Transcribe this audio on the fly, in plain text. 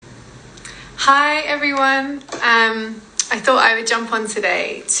Hi everyone. I thought I would jump on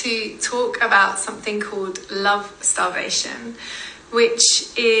today to talk about something called love starvation, which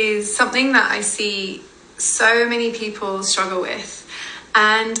is something that I see so many people struggle with,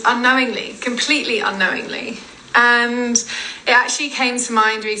 and completely unknowingly. And it actually came to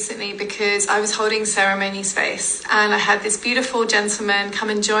mind recently because I was holding ceremony space and I had this beautiful gentleman come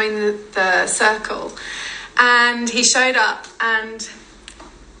and join the circle, and he showed up and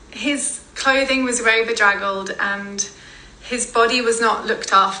his clothing was very bedraggled and his body was not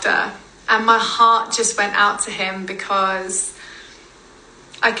looked after, and my heart just went out to him because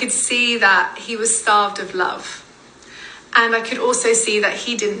I could see that he was starved of love, and I could also see that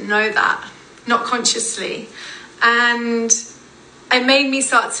he didn't know that, not consciously. And it made me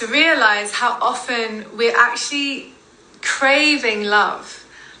start to realize how often we're actually craving love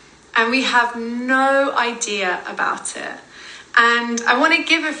and we have no idea about it. And I want to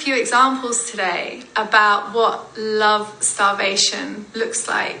give a few examples today about what love starvation looks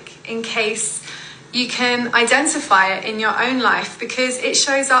like, in case you can identify it in your own life, because it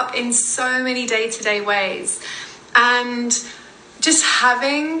shows up in so many day-to-day ways. And just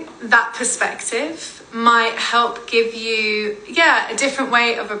having that perspective might help give you, a different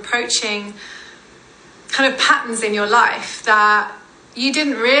way of approaching kind of patterns in your life that you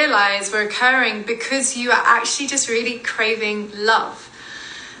didn't realize were occurring because you are actually just really craving love.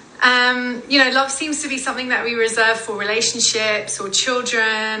 Love seems to be something that we reserve for relationships or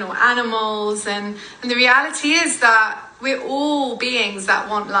children or animals. And the reality is that we're all beings that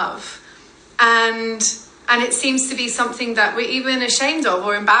want love. And it seems to be something that we're even ashamed of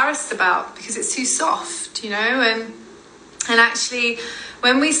or embarrassed about because it's too soft, And actually,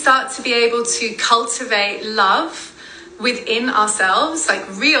 when we start to be able to cultivate love within ourselves, like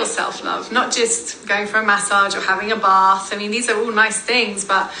real self-love, not just going for a massage or having a bath. I mean, these are all nice things,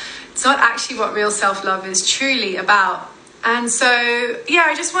 but it's not actually what real self-love is truly about. And so,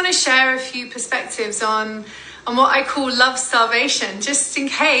 I just want to share a few perspectives on what I call love starvation, just in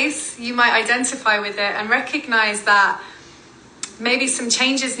case you might identify with it and recognize that maybe some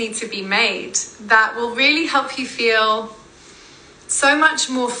changes need to be made that will really help you feel so much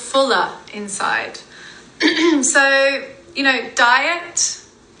more fuller inside. So, diet,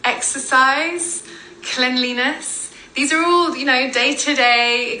 exercise, cleanliness, these are all,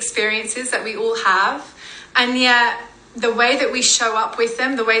 day-to-day experiences that we all have. And yet the way that we show up with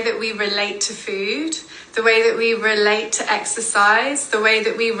them, the way that we relate to food, the way that we relate to exercise, the way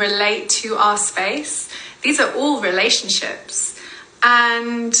that we relate to our space, these are all relationships.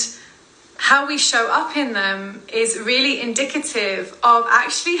 And how we show up in them is really indicative of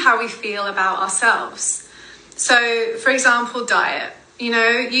actually how we feel about ourselves. So, for example, diet.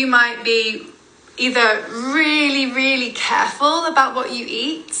 You might be either really, really careful about what you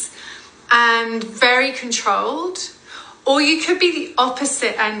eat and very controlled, or you could be the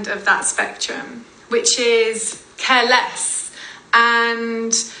opposite end of that spectrum, which is careless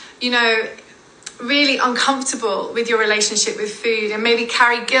and, really uncomfortable with your relationship with food and maybe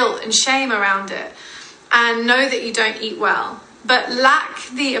carry guilt and shame around it and know that you don't eat well, but lack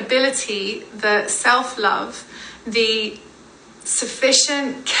the ability, the self-love, the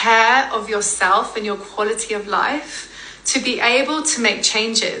sufficient care of yourself and your quality of life to be able to make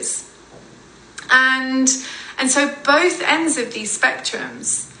changes. And so both ends of these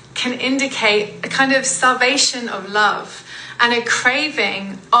spectrums can indicate a kind of starvation of love and a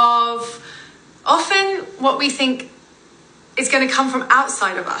craving of often what we think is going to come from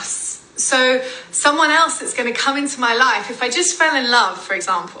outside of us. So someone else that's going to come into my life, if I just fell in love, for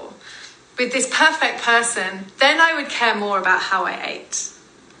example, with this perfect person, then I would care more about how I ate.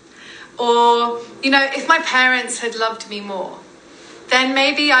 Or, if my parents had loved me more, then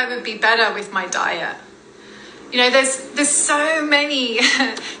maybe I would be better with my diet. There's so many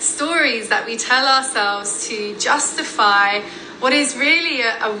stories that we tell ourselves to justify what is really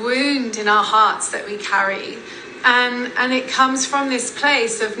a wound in our hearts that we carry. And it comes from this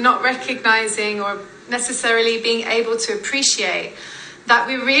place of not recognizing or necessarily being able to appreciate that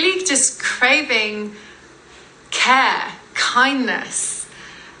we're really just craving care, kindness,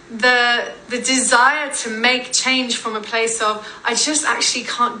 the desire to make change from a place of, I just actually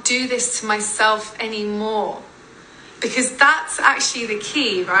can't do this to myself anymore. Because that's actually the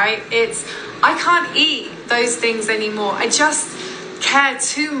key, right? It's, I can't eat those things anymore. I just care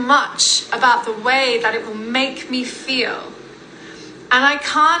too much about the way that it will make me feel. And I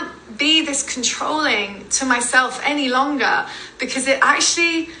can't be this controlling to myself any longer because it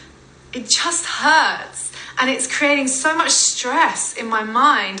just hurts. And it's creating so much stress in my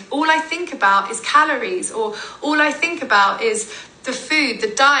mind. All I think about is calories, or all I think about is the food, the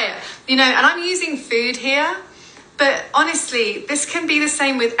diet, and I'm using food here, but honestly, this can be the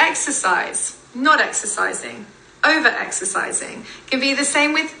same with exercise, not exercising, over exercising. It can be the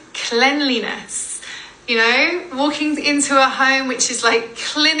same with cleanliness, walking into a home which is like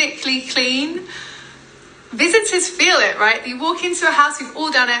clinically clean. Visitors feel it, right? You walk into a house, we've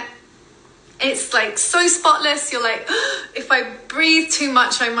all done it. It's like so spotless. You're like, if I breathe too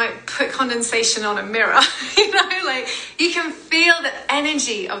much, I might put condensation on a mirror. Like you can feel the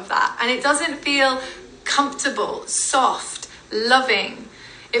energy of that. And it doesn't feel comfortable, soft, loving.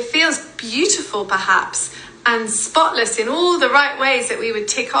 It feels beautiful, perhaps, and spotless in all the right ways that we would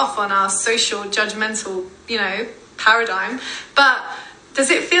tick off on our social judgmental, paradigm. But does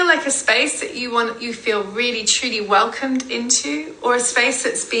it feel like a space that you feel really truly welcomed into, or a space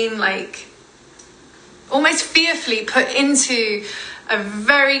that's been like almost fearfully put into a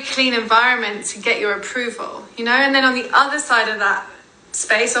very clean environment to get your approval, And then on the other side of that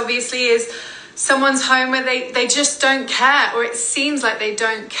space, obviously, is someone's home where they just don't care, or it seems like they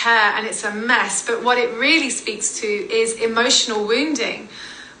don't care and it's a mess. But what it really speaks to is emotional wounding,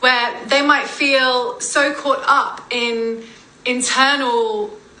 where they might feel so caught up in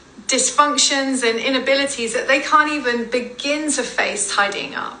internal dysfunctions and inabilities that they can't even begin to face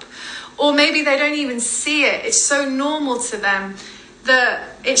tidying up. Or maybe they don't even see it. It's so normal to them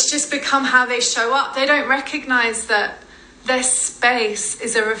that it's just become how they show up. They don't recognize that their space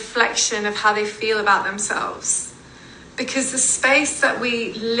is a reflection of how they feel about themselves. Because the space that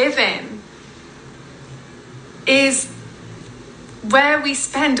we live in is where we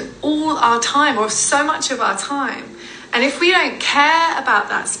spend all our time, or so much of our time. And if we don't care about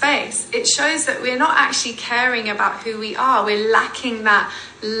that space, it shows that we're not actually caring about who we are. We're lacking that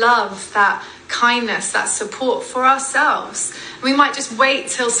love, that kindness, that support for ourselves. We might just wait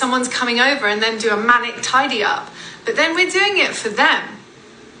till someone's coming over and then do a manic tidy up. But then we're doing it for them.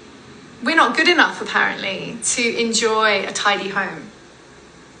 We're not good enough, apparently, to enjoy a tidy home.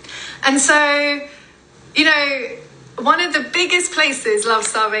 And so, one of the biggest places Love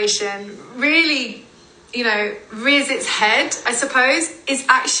Starvation really, rears its head, I suppose, is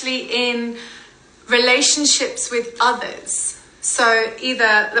actually in relationships with others. So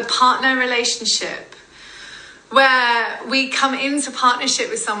either the partner relationship, where we come into partnership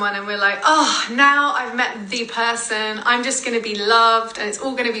with someone and we're like, oh, now I've met the person, I'm just going to be loved and it's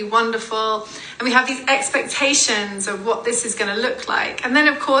all going to be wonderful. And we have these expectations of what this is going to look like. And then,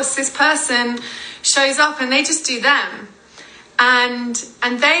 of course, this person shows up and they just do them. And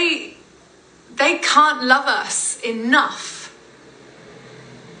they can't love us enough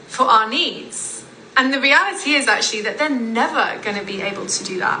for our needs. And the reality is actually that they're never going to be able to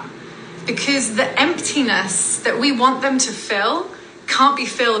do that, because the emptiness that we want them to fill can't be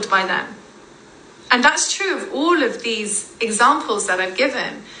filled by them. And that's true of all of these examples that I've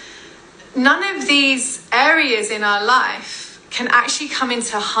given. None of these areas in our life can actually come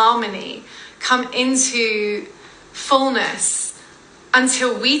into harmony, come into fullness,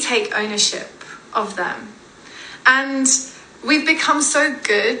 until we take ownership of them. And we've become so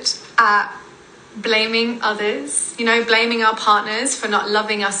good at blaming others, blaming our partners for not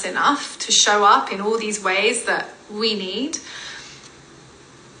loving us enough to show up in all these ways that we need.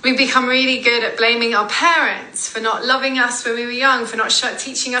 We've become really good at blaming our parents for not loving us when we were young, for not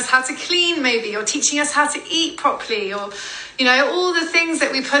teaching us how to clean maybe, or teaching us how to eat properly, or, all the things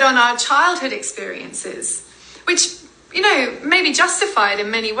that we put on our childhood experiences, which, may be justified in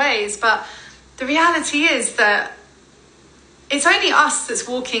many ways, but the reality is that it's only us that's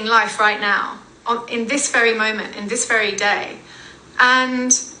walking life right now, in this very moment, in this very day.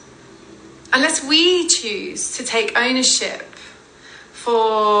 And unless we choose to take ownership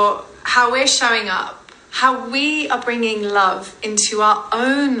for how we're showing up, how we are bringing love into our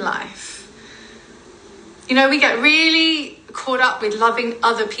own life, we get really caught up with loving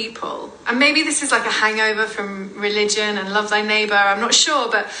other people. And maybe this is like a hangover from religion and love thy neighbor, I'm not sure,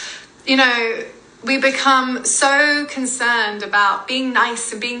 but we become so concerned about being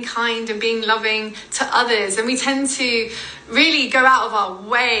nice and being kind and being loving to others, and we tend to really go out of our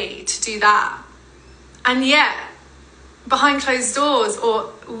way to do that. And yet, behind closed doors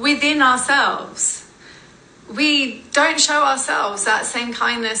or within ourselves, we don't show ourselves that same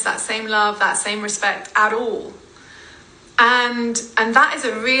kindness, that same love, that same respect at all. And that is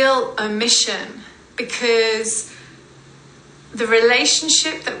a real omission, because the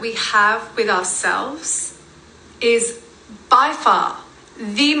relationship that we have with ourselves is by far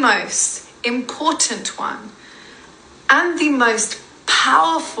the most important one and the most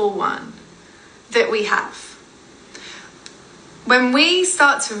powerful one that we have. When we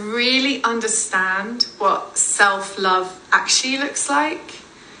start to really understand what self-love actually looks like,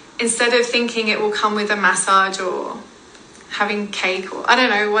 instead of thinking it will come with a massage or having cake, or I don't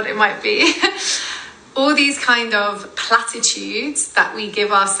know what it might be. All these kind of platitudes that we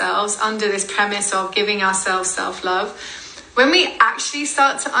give ourselves under this premise of giving ourselves self-love, when we actually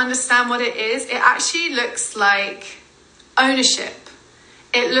start to understand what it is, it actually looks like ownership.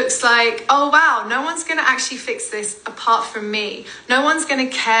 It looks like, oh wow, no one's going to actually fix this apart from me. No one's going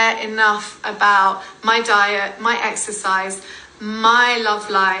to care enough about my diet, my exercise, my love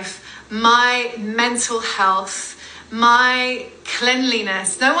life, my mental health, my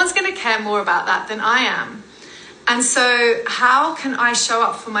cleanliness. No one's going to care more about that than I am. And so how can I show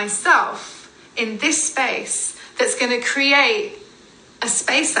up for myself in this space that's going to create a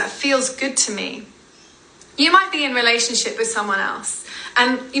space that feels good to me? You might be in relationship with someone else.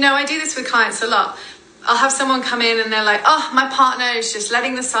 And, I do this with clients a lot. I'll have someone come in and they're like, oh, my partner is just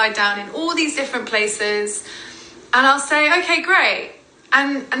letting the side down in all these different places. And I'll say, okay, great.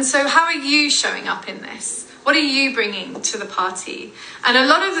 And so how are you showing up in this? What are you bringing to the party? And a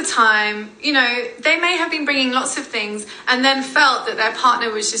lot of the time, they may have been bringing lots of things and then felt that their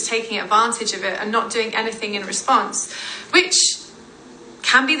partner was just taking advantage of it and not doing anything in response, which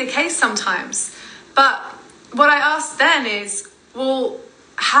can be the case sometimes. But what I ask then is, well,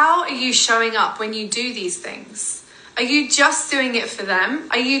 how are you showing up when you do these things? Are you just doing it for them?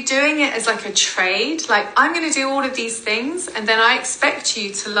 Are you doing it as like a trade? Like, I'm going to do all of these things and then I expect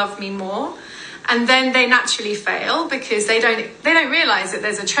you to love me more. And then they naturally fail because they don't realize that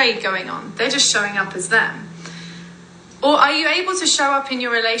there's a trade going on. They're just showing up as them. Or are you able to show up in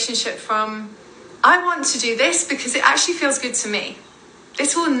your relationship from, I want to do this because it actually feels good to me.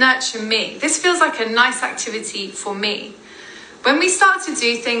 This will nurture me. This feels like a nice activity for me. When we start to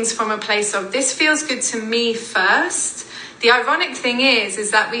do things from a place of this feels good to me first, the ironic thing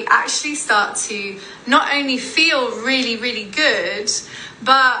is that we actually start to not only feel really, really good,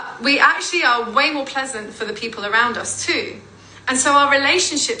 but we actually are way more pleasant for the people around us too. And so our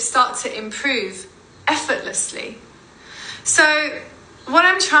relationships start to improve effortlessly. So what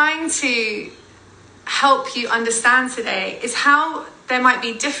I'm trying to help you understand today is how there might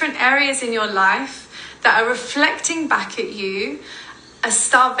be different areas in your life that are reflecting back at you a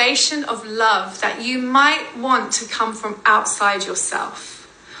starvation of love that you might want to come from outside yourself,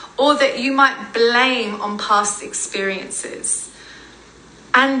 or that you might blame on past experiences.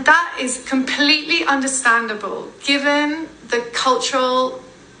 And that is completely understandable given the cultural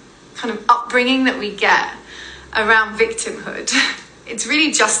kind of upbringing that we get around victimhood. It's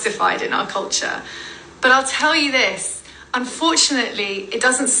really justified in our culture. But I'll tell you this, unfortunately, it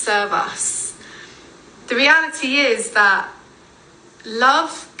doesn't serve us. The reality is that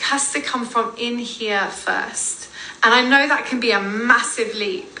love has to come from in here first. And I know that can be a massive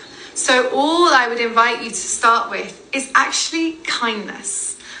leap. So all I would invite you to start with is actually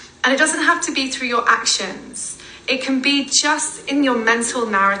kindness. And it doesn't have to be through your actions. It can be just in your mental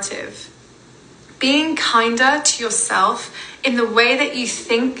narrative. Being kinder to yourself in the way that you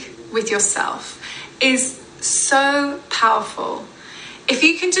think with yourself is so powerful. If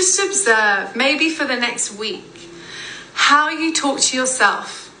you can just observe, maybe for the next week, how you talk to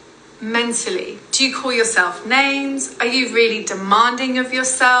yourself mentally. Do you call yourself names? Are you really demanding of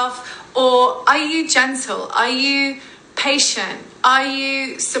yourself? Or are you gentle? Are you patient? Are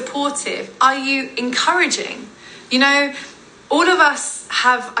you supportive? Are you encouraging? All of us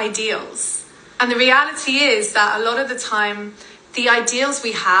have ideals. And the reality is that a lot of the time, the ideals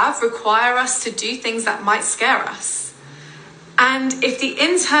we have require us to do things that might scare us. And if the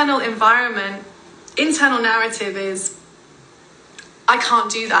internal narrative is, I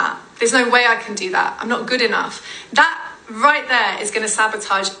can't do that. There's no way I can do that. I'm not good enough. That right there is going to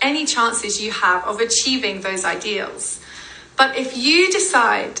sabotage any chances you have of achieving those ideals. But if you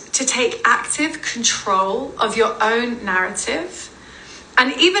decide to take active control of your own narrative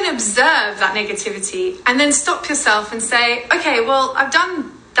and even observe that negativity and then stop yourself and say, okay, well, I've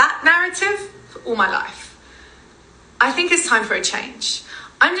done that narrative for all my life. I think it's time for a change.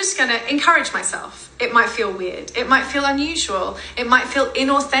 I'm just going to encourage myself. It might feel weird. It might feel unusual. It might feel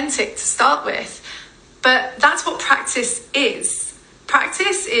inauthentic to start with. But that's what practice is.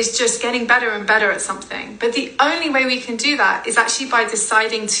 Practice is just getting better and better at something. But the only way we can do that is actually by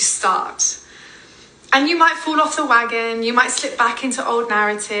deciding to start. And you might fall off the wagon. You might slip back into old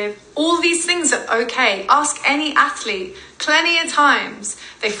narrative. All these things are okay. Ask any athlete. Plenty of times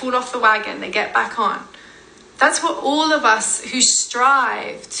they fall off the wagon. They get back on. That's what all of us who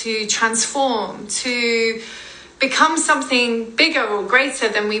strive to transform, to become something bigger or greater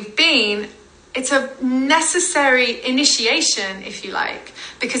than we've been, it's a necessary initiation, if you like,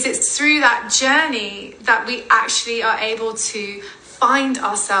 because it's through that journey that we actually are able to find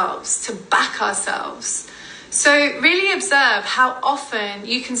ourselves, to back ourselves. So really observe how often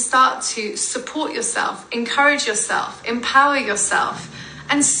you can start to support yourself, encourage yourself, empower yourself,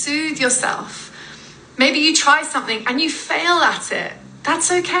 and soothe yourself. Maybe you try something and you fail at it.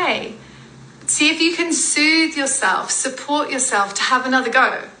 That's okay. See if you can soothe yourself, support yourself to have another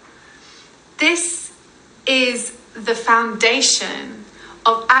go. This is the foundation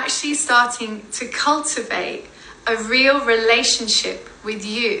of actually starting to cultivate a real relationship with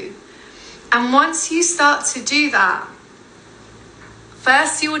you. And once you start to do that,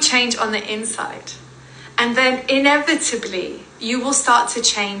 first you will change on the inside, and then inevitably you will start to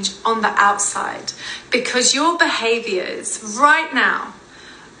change on the outside, because your behaviors right now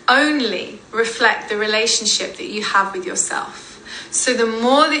only reflect the relationship that you have with yourself. So the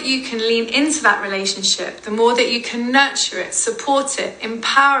more that you can lean into that relationship, the more that you can nurture it, support it,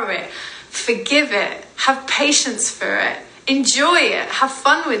 empower it, forgive it, have patience for it, enjoy it, have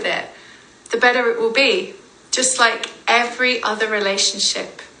fun with it, the better it will be, just like every other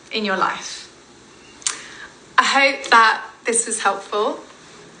relationship in your life. I hope that this was helpful.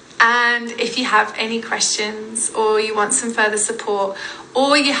 And if you have any questions, or you want some further support,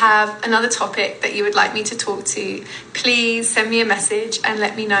 or you have another topic that you would like me to talk to, please send me a message and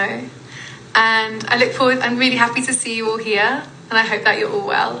let me know. And I look forward, I'm really happy to see you all here, and I hope that you're all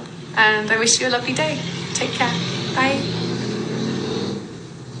well. And I wish you a lovely day. Take care. Bye.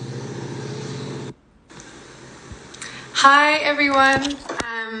 Hi everyone.